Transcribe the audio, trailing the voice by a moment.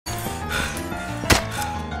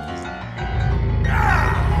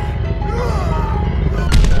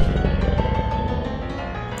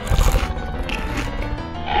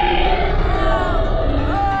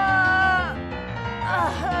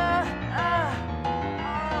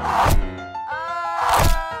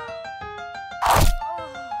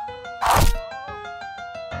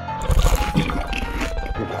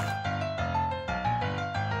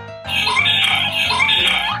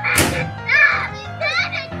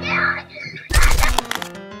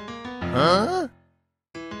Huh?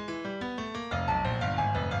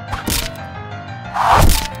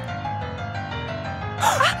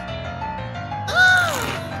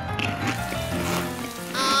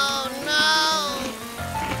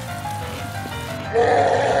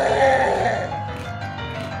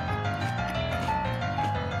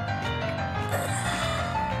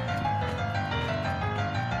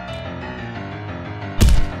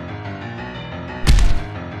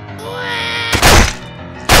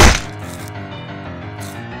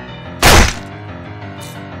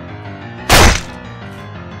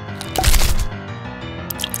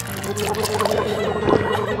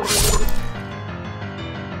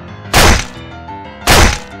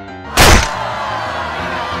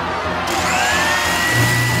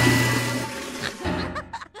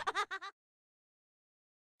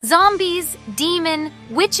 Zombies, demon,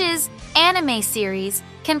 witches, anime series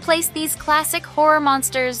can place these classic horror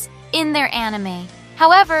monsters in their anime.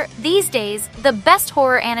 However, these days, the best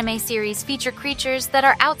horror anime series feature creatures that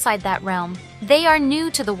are outside that realm. They are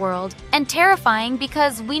new to the world and terrifying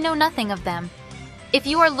because we know nothing of them. If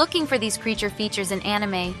you are looking for these creature features in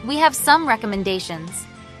anime, we have some recommendations.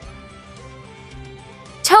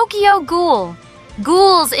 Tokyo Ghoul.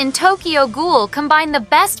 Ghouls in Tokyo Ghoul combine the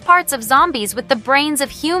best parts of zombies with the brains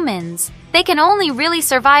of humans. They can only really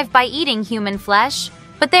survive by eating human flesh,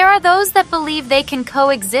 but there are those that believe they can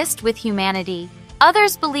coexist with humanity.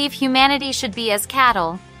 Others believe humanity should be as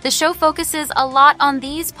cattle. The show focuses a lot on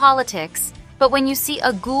these politics, but when you see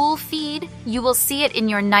a ghoul feed, you will see it in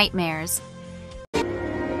your nightmares.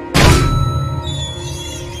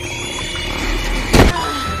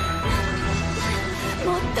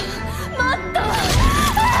 One person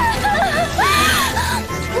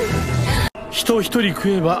食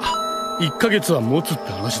えば1ヶ月は持つっ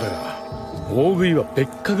て話だが、大食いは別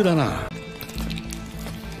格だな。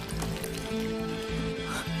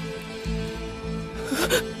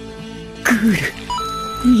グール、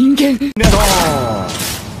人間。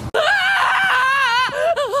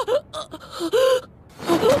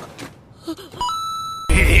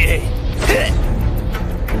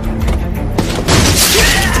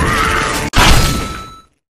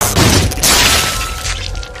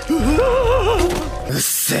うっ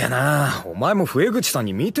せえな。お前も笛口さん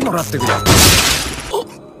に見てもらってくれ。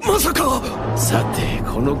まさか。さて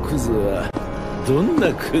このクズはどん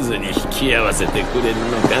なクズに引き合わせてくれるの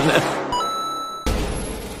かな。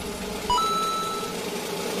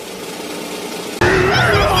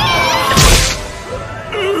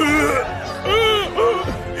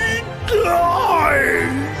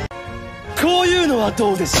こういうのは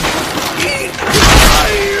どうでしょう。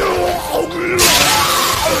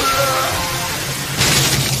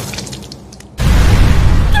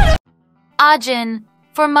Ajin.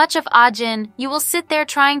 For much of Ajin, you will sit there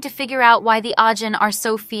trying to figure out why the Ajin are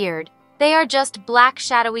so feared. They are just black,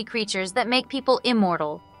 shadowy creatures that make people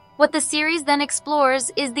immortal. What the series then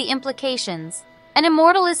explores is the implications. An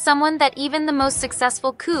immortal is someone that even the most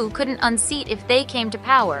successful coup couldn't unseat if they came to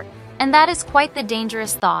power, and that is quite the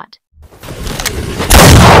dangerous thought.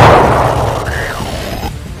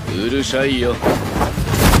 うるさいよ。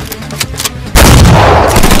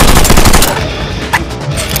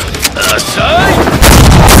浅い。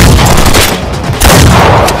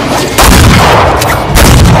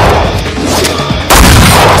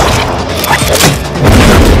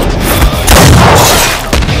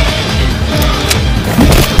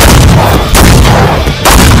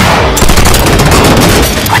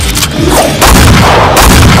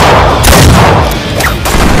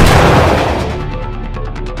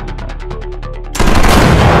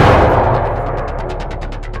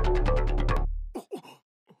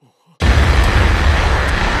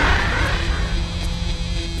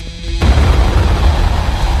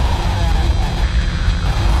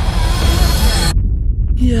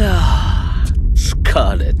いやー、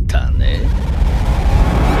疲れたね。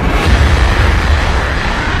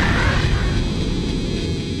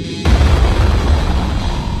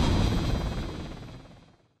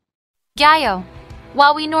Gyo.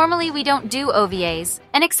 While we don't do OVAs,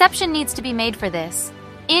 an exception needs to be made for this.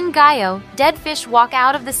 In Gyo, dead fish walk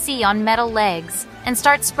out of the sea on metal legs and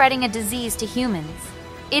start spreading a disease to humans.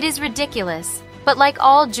 It is ridiculous, but like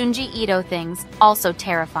all Junji Ito things, also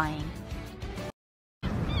terrifying.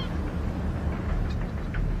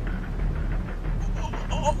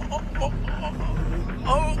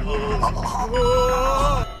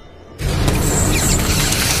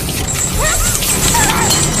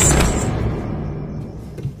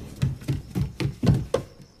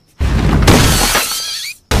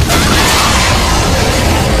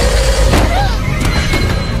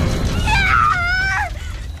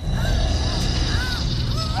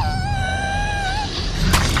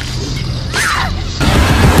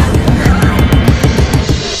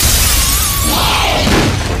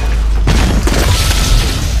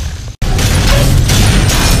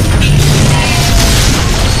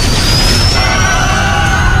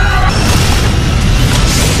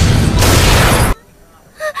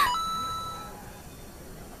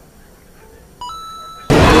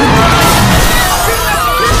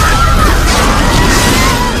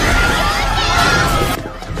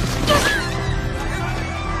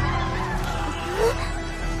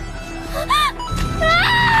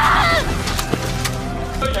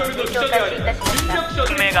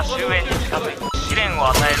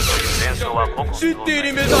 知ってい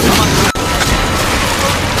る目覚め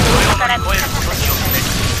から超えることによって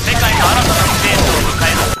世界の新たなステージを迎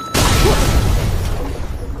えます。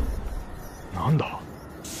なんだ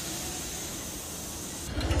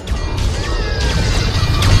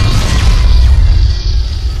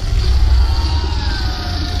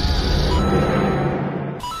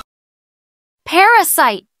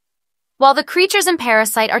Parasyte! While the creatures in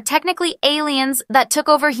Parasyte are technically aliens that took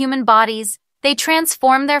over human bodies, they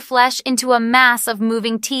transform their flesh into a mass of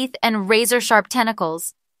moving teeth and razor-sharp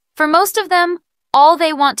tentacles. For most of them, all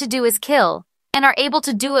they want to do is kill, and are able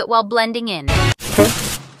to do it while blending in.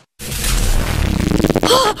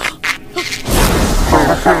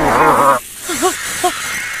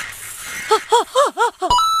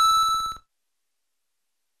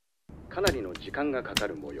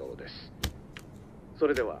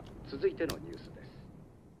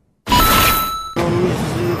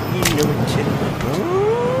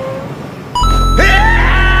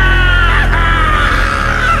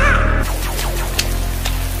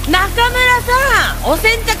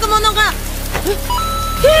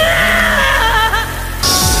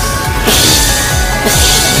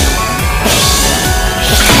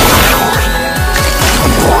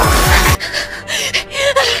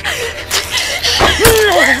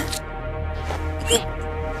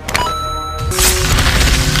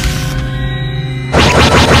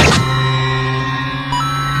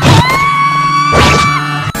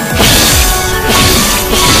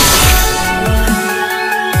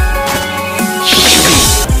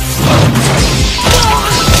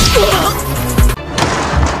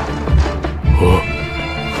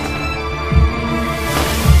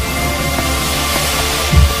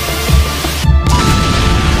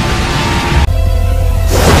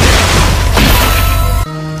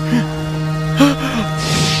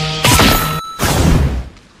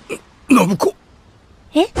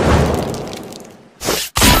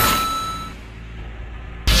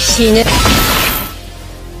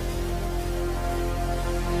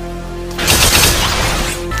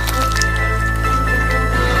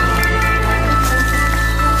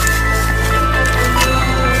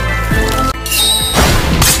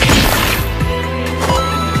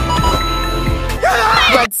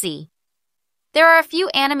 Blood Sea. There are a few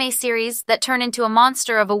anime series that turn into a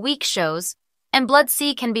monster of a week shows, and Blood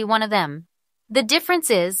Sea can be one of them. The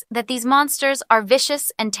difference is that these monsters are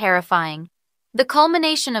vicious and terrifying. The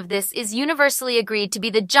culmination of this is universally agreed to be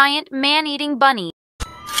the giant man-eating bunny.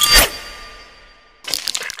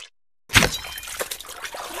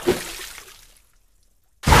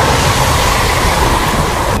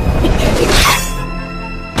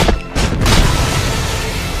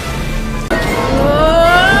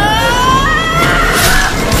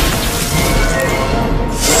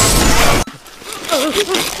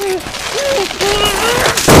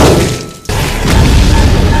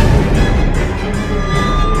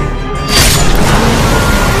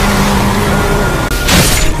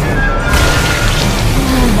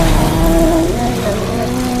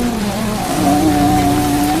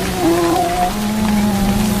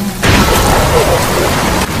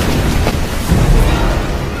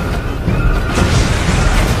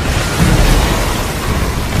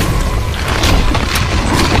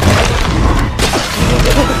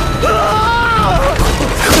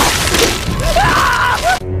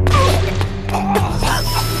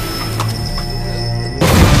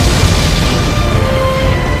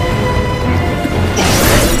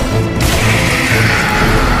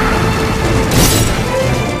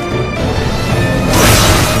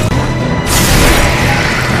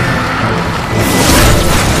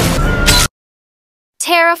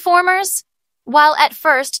 Formars? While at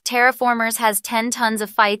first Formars has 10 tons of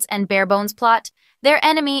fights and bare-bones plot, their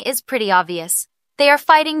enemy is pretty obvious. They are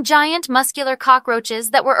fighting giant muscular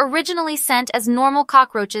cockroaches that were originally sent as normal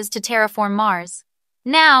cockroaches to terraform Mars.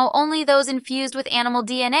 Now, only those infused with animal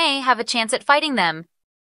DNA have a chance at fighting them.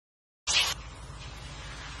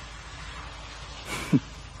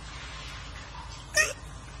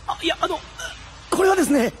 いや、これはで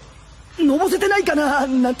すね、のぼせてないかな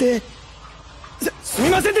なんて。すみ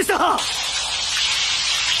ませんでした。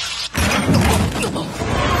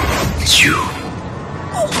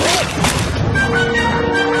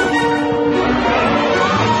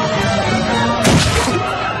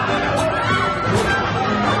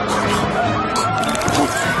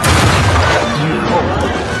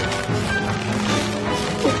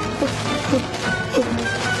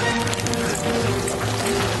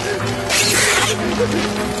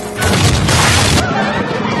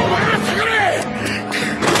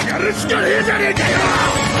しかねえじゃねえかよ。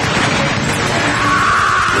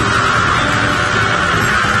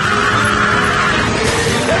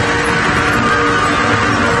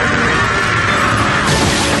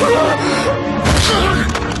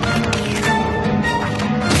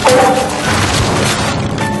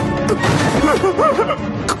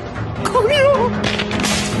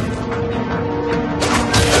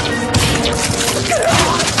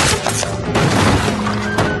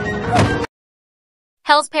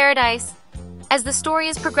Hell's Paradise. As the story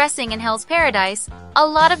is progressing in Hell's Paradise, a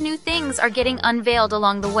lot of new things are getting unveiled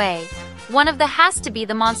along the way. One of the has to be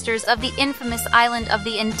the monsters of the infamous island of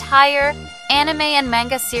the entire anime and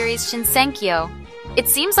manga series Shinsengyo. It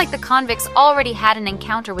seems like the convicts already had an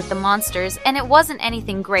encounter with the monsters, and it wasn't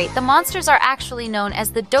anything great. The monsters are actually known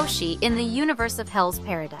as the Doshi in the universe of Hell's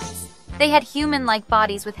Paradise. They had human-like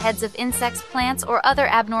bodies with heads of insects, plants, or other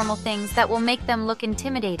abnormal things that will make them look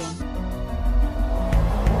intimidating.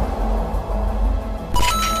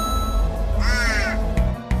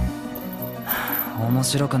 面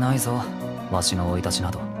白くないぞ、わしの生い立ちな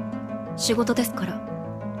ど。仕事ですから。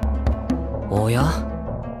おや、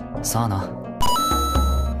さあな。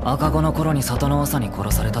赤子の頃に里の長に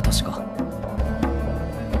殺されたとしか。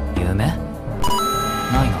夢？ない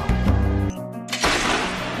な。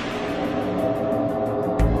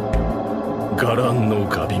伽藍の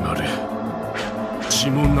ガビ丸、血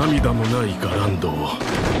も涙もない伽藍道。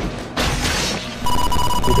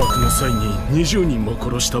捕獲の際に20人も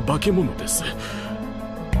殺した化け物です。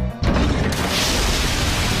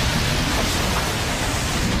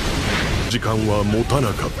時間は持たな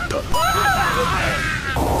かった。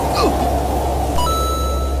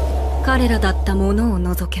彼らだったものを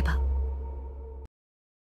除けば。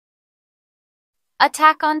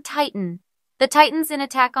Attack on Titan. The Titans in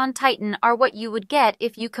Attack on Titan are what you would get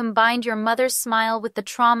if you combined your mother's smile with the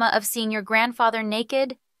trauma of seeing your grandfather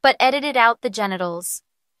naked, but edited out the genitals.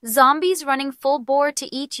 Zombies running full bore to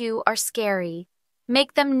eat you are scary.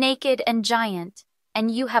 Make them naked and giant, and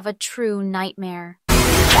you have a true nightmare.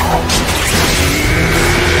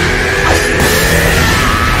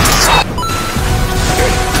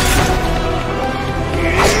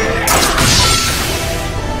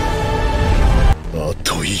 A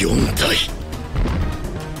と4体。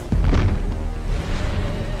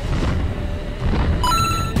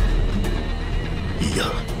いや、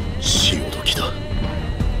潮時だ。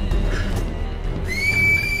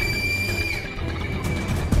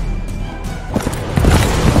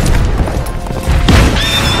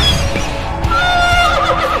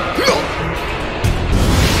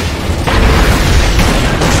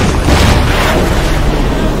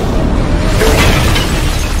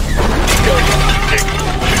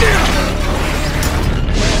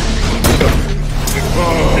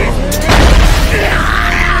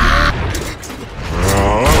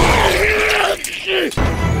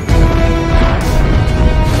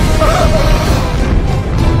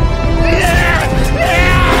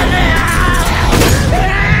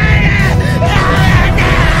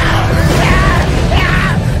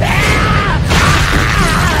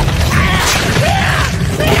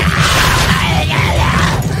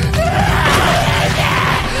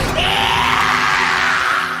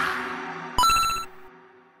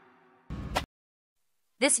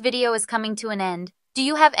This video is coming to an end. Do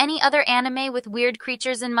you have any other anime with weird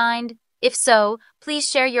creatures in mind? If so, please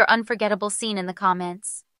share your unforgettable scene in the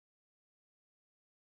comments.